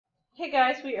Hey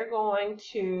guys, we are going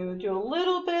to do a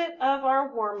little bit of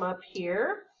our warm-up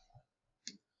here.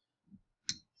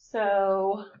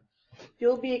 So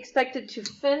you'll be expected to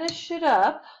finish it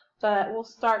up, but we'll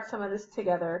start some of this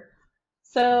together.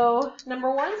 So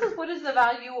number one says, what is the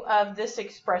value of this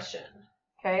expression?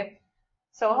 Okay,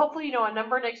 so hopefully you know a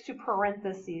number next to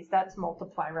parentheses, that's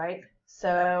multiply, right?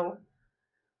 So,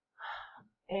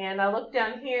 and I look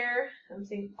down here, I'm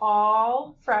seeing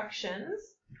all fractions.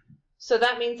 So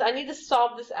that means I need to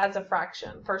solve this as a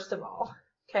fraction, first of all,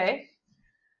 okay?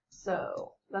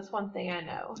 So that's one thing I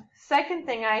know. Second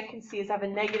thing I can see is I have a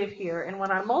negative here, and when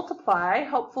I multiply,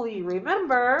 hopefully you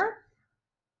remember,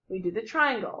 we do the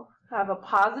triangle. I have a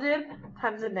positive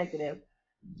times a negative.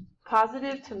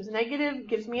 Positive times negative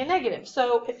gives me a negative.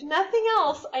 So if nothing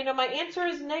else, I know my answer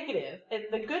is negative. And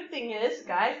the good thing is,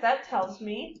 guys, that tells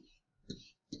me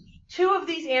two of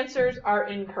these answers are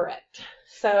incorrect.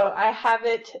 So I have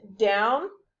it down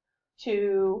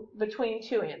to between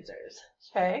two answers,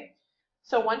 okay?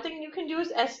 So one thing you can do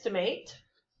is estimate.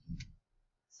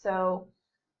 So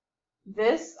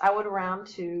this I would round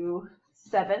to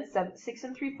 6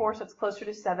 3/4, so it's closer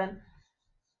to 7.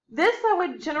 This I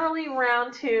would generally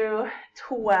round to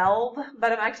 12,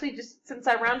 but I'm actually just, since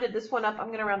I rounded this one up, I'm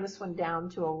going to round this one down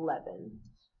to 11,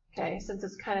 okay, since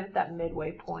it's kind of at that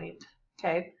midway point,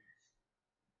 okay?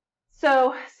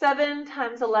 So 7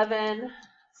 times 11,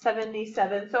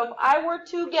 77. So if I were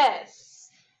to guess,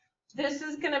 this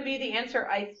is going to be the answer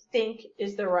I think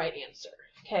is the right answer,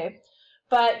 okay?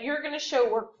 But you're going to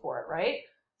show work for it, right?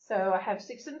 So I have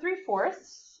 6 3/4.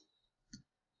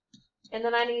 And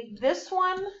then I need this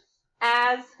one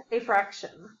as a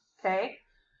fraction, okay?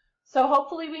 So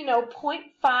hopefully we know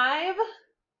 0.5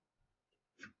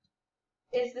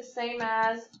 is the same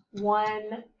as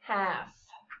 1/2,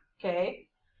 okay?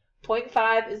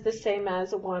 0.5 is the same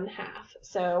as 1/2.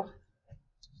 So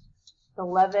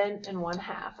 11 and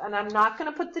 1/2. And I'm not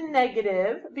going to put the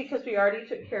negative because we already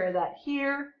took care of that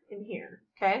here and here,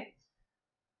 okay?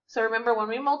 So remember, when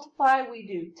we multiply, we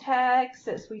do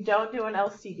Texas. We don't do an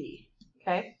LCD,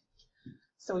 okay?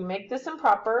 So we make this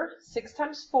improper. 6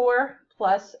 times 4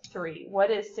 plus 3.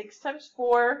 What is 6 times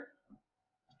 4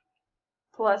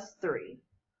 plus 3?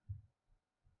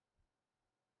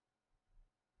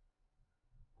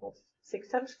 6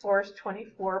 times 4 is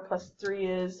 24, plus 3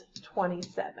 is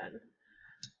 27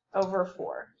 over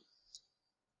 4.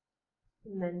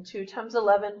 And then 2 times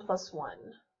 11 plus 1.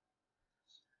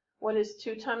 What is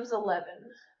 2 times 11?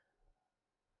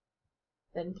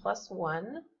 Then plus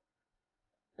 1.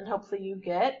 And hopefully you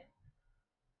get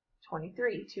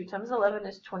 23. 2 times 11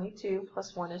 is 22,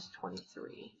 plus 1 is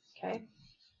 23. Okay.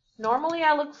 Normally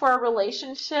I look for a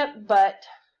relationship, but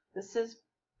this is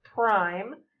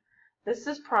prime. This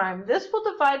is prime. This will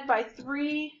divide by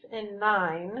 3 and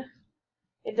 9.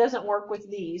 It doesn't work with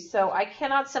these, so I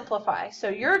cannot simplify. So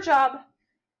your job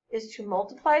is to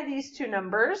multiply these two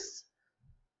numbers.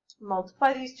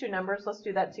 Multiply these two numbers. Let's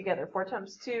do that together. 4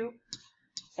 times 2,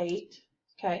 8.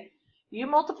 Okay. You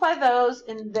multiply those,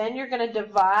 and then you're going to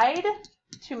divide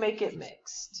to make it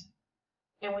mixed.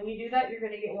 And when you do that, you're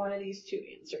going to get one of these two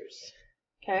answers.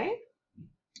 Okay.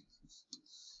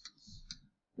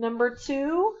 Number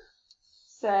 2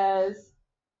 says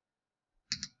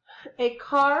a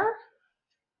car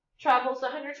travels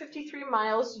 153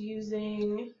 miles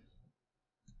using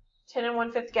 10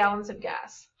 1/5 gallons of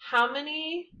gas. How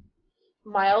many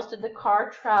miles did the car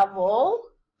travel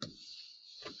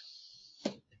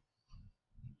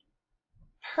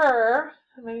per,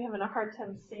 I'm maybe having a hard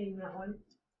time seeing that one,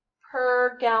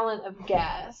 per gallon of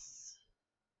gas,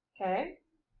 okay,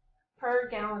 per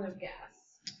gallon of gas.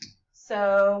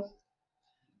 So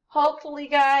hopefully,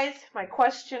 guys, my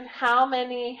question, how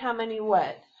many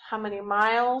what? How many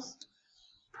miles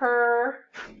per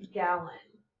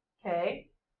gallon? Okay.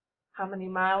 How many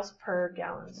miles per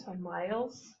gallon? So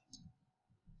miles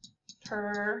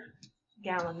per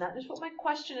gallon. That is what my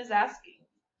question is asking.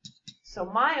 So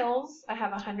miles, I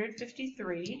have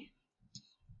 153.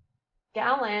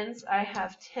 Gallons, I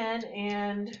have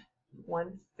 10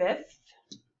 1/5.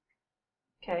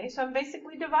 Okay, so I'm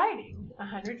basically dividing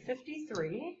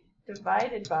 153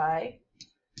 divided by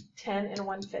 10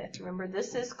 1/5. Remember,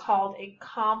 this is called a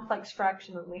complex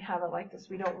fraction when we have it like this.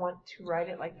 We don't want to write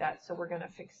it like that, so we're going to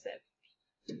fix it.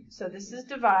 So this is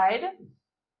divide.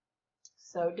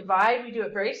 So divide, we do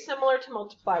it very similar to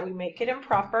multiply. We make it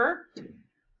improper.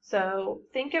 So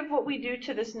think of what we do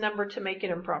to this number to make it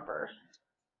improper.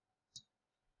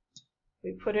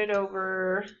 We put it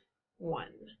over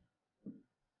 1.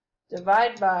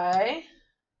 Divide by,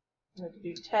 I'm going to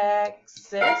do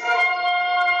Texas.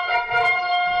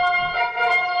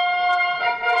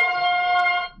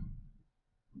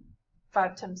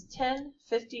 5 times 10,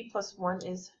 50 plus 1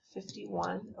 is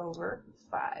 51 over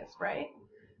 5, right?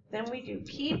 Then we do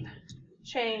keep,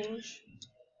 change,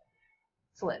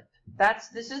 flip.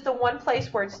 This is the one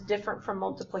place where it's different from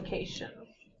multiplication,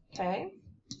 okay?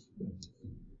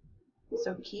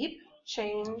 So keep,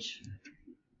 change,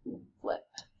 flip.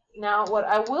 Now, what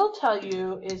I will tell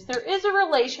you is there is a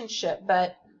relationship,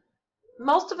 but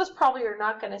most of us probably are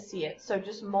not going to see it. So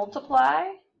just multiply,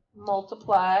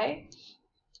 multiply,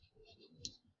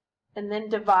 and then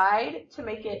divide to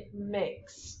make it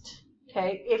mixed.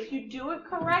 Okay, if you do it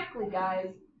correctly,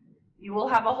 guys, you will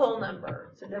have a whole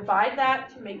number. So divide that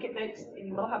to make it mixed, and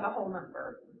you will have a whole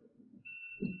number.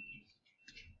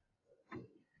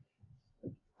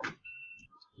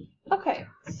 Okay,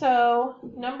 so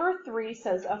number 3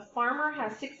 says a farmer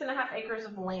has 6.5 acres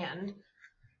of land.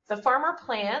 The farmer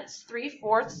plants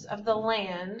 3/4 of the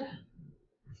land.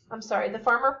 The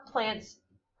farmer plants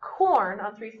corn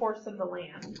on 3/4 of the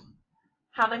land.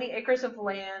 How many acres of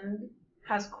land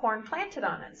has corn planted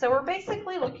on it? So we're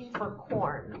basically looking for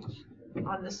corn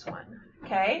on this one,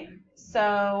 okay?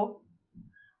 So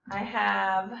I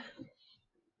have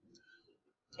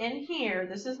in here,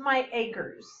 this is my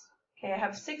acres. Okay, I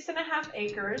have 6.5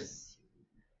 acres,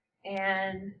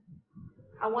 and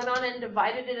I went on and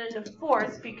divided it into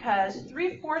fourths because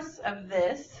 3/4 of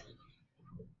this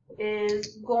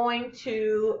is going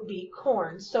to be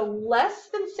corn. So less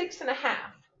than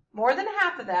 6.5, more than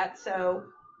half of that. So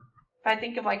if I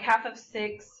think of like half of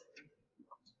 6,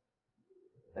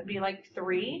 that'd be like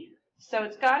 3. So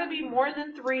it's got to be more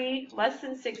than 3, less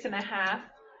than 6.5.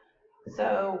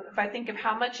 So if I think of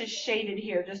how much is shaded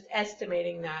here, just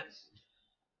estimating that.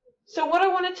 So what I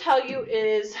want to tell you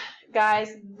is,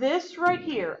 guys, this right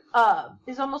here, of,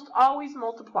 is almost always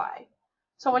multiply.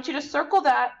 So I want you to circle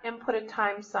that and put a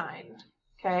time sign,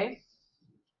 okay?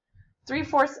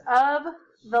 3/4 of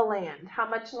the land. How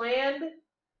much land?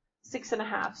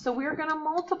 6.5. So we're going to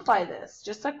multiply this,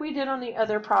 just like we did on the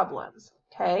other problems,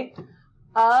 okay?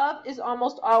 Of is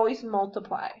almost always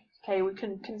multiply, okay? We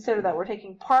can consider that we're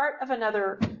taking part of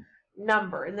another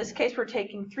number. In this case, we're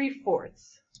taking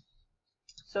 3/4.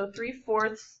 So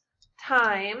 3/4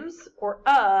 times, or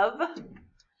of,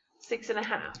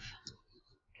 6.5.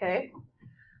 Okay?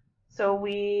 So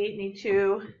we need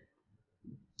to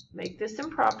make this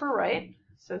improper, right?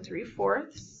 So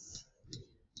 3/4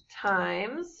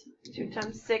 times 2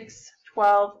 times 6,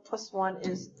 12, plus 1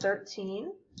 is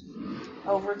 13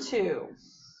 over 2.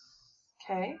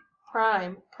 Okay?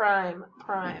 Prime, prime,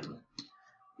 prime.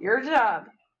 Your job.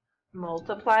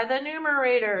 Multiply the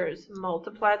numerators.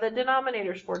 Multiply the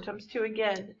denominators. 4 times 2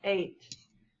 again, 8.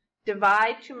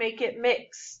 Divide to make it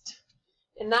mixed.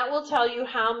 And that will tell you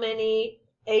how many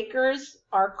acres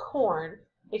are corn.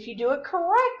 If you do it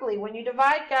correctly, when you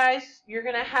divide, guys, you're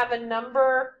going to have a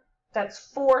number that's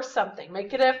 4 something.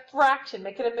 Make it a fraction.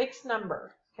 Make it a mixed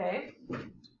number. Okay?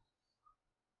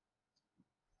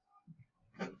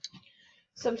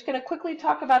 So I'm just going to quickly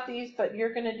talk about these, but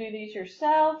you're going to do these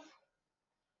yourself.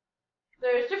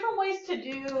 There's different ways to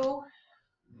do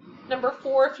number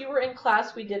 4. If you were in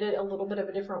class, we did it a little bit of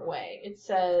a different way. It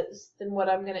says, than what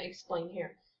I'm going to explain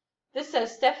here. This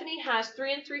says, Stephanie has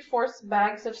 3 3/4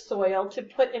 bags of soil to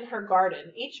put in her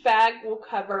garden. Each bag will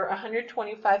cover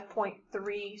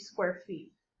 125.3 square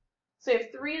feet. So you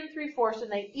have 3 3/4,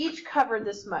 and they each cover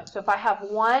this much. So if I have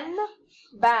 1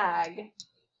 bag,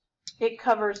 it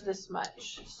covers this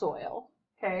much soil.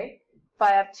 Okay? If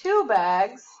I have 2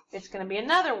 bags, it's going to be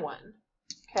another one.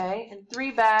 Okay, and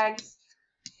 3 bags,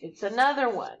 it's another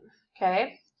one,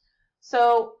 okay?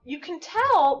 So you can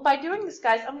tell by doing this,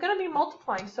 guys, I'm going to be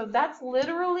multiplying. So that's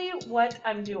literally what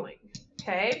I'm doing,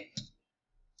 okay?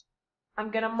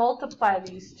 I'm going to multiply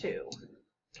these two,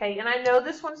 okay? And I know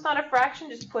this one's not a fraction,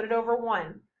 just put it over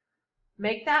 1.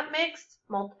 Make that mixed,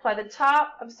 multiply the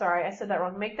top. I'm sorry, I said that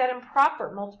wrong. Make that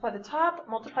improper. Multiply the top,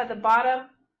 multiply the bottom,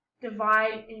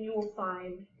 divide, and you will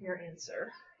find your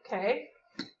answer, okay?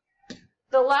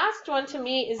 The last one to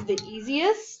me is the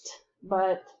easiest,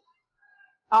 but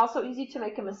also easy to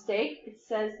make a mistake. It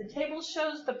says the table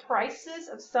shows the prices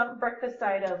of some breakfast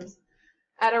items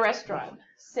at a restaurant.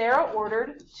 Sarah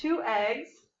ordered 2 eggs,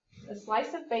 a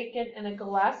slice of bacon, and a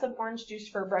glass of orange juice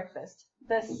for breakfast.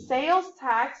 The sales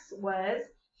tax was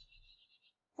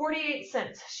 48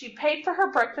 cents. She paid for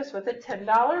her breakfast with a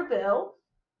 $10 bill.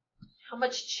 How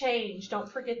much change?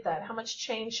 Don't forget that. How much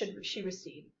change should she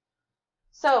receive?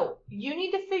 So you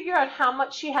need to figure out how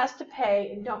much she has to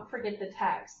pay, and don't forget the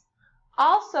tax.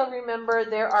 Also remember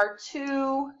there are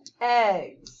 2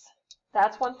 eggs.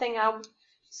 That's one thing I'm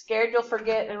scared you'll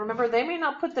forget. And remember, they may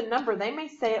not put the number. They may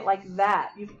say it like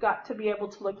that. You've got to be able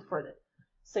to look for it.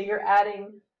 So you're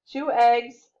adding 2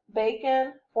 eggs,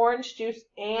 bacon, orange juice,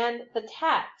 and the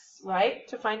tax, right,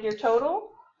 to find your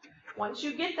total. Once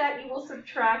you get that, you will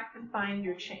subtract and find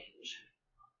your change.